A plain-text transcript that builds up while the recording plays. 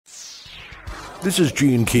This is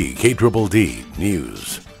Gene Key, KDDD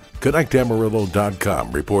News.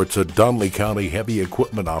 ConnectAmarillo.com reports a Donley County heavy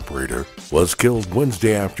equipment operator was killed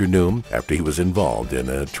Wednesday afternoon after he was involved in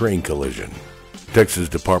a train collision. Texas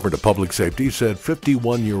Department of Public Safety said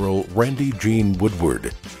 51-year-old Randy Gene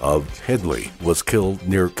Woodward of Headley was killed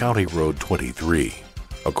near County Road 23.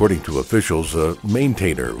 According to officials, a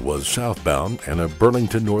maintainer was southbound and a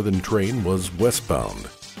Burlington Northern train was westbound.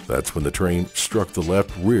 That's when the train struck the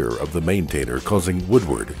left rear of the maintainer, causing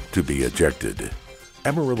Woodward to be ejected.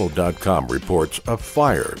 Amarillo.com reports a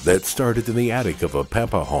fire that started in the attic of a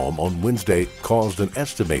Pampa home on Wednesday caused an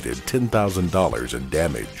estimated $10,000 in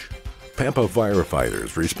damage. Pampa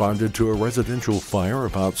firefighters responded to a residential fire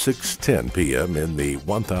about 6:10 p.m. in the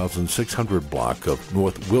 1600 block of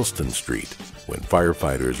North Wilston Street. When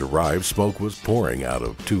firefighters arrived, smoke was pouring out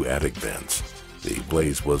of two attic vents. The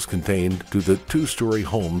blaze was contained to the two-story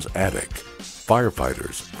home's attic.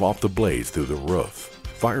 Firefighters fought the blaze through the roof.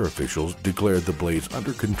 Fire officials declared the blaze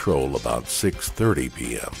under control about 6:30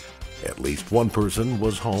 p.m. At least one person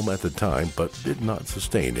was home at the time but did not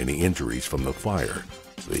sustain any injuries from the fire.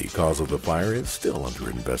 The cause of the fire is still under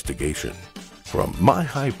investigation. From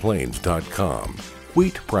MyHighPlains.com,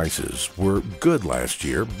 wheat prices were good last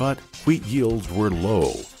year, but wheat yields were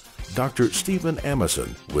low. Dr. Stephen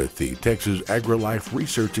Amison with the Texas AgriLife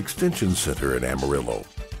Research Extension Center in Amarillo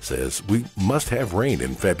says we must have rain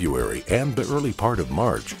in February and the early part of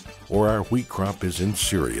March, or our wheat crop is in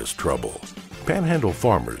serious trouble. Panhandle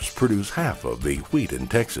farmers produce half of the wheat in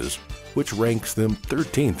Texas, which ranks them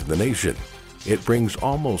 13th in the nation. It brings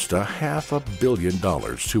almost $500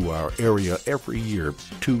 million to our area every year.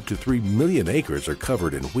 2 to 3 million acres are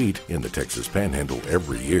covered in wheat in the Texas Panhandle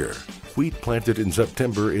every year. Wheat planted in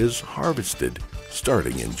September is harvested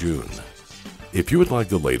starting in June. If you would like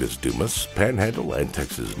the latest Dumas, Panhandle, and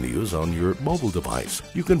Texas news on your mobile device,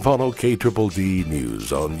 you can follow KDDD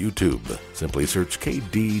News on YouTube. Simply search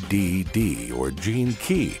KDDD or Gene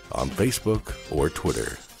Key on Facebook or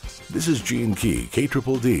Twitter. This is Gene Key,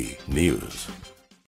 KDDD News.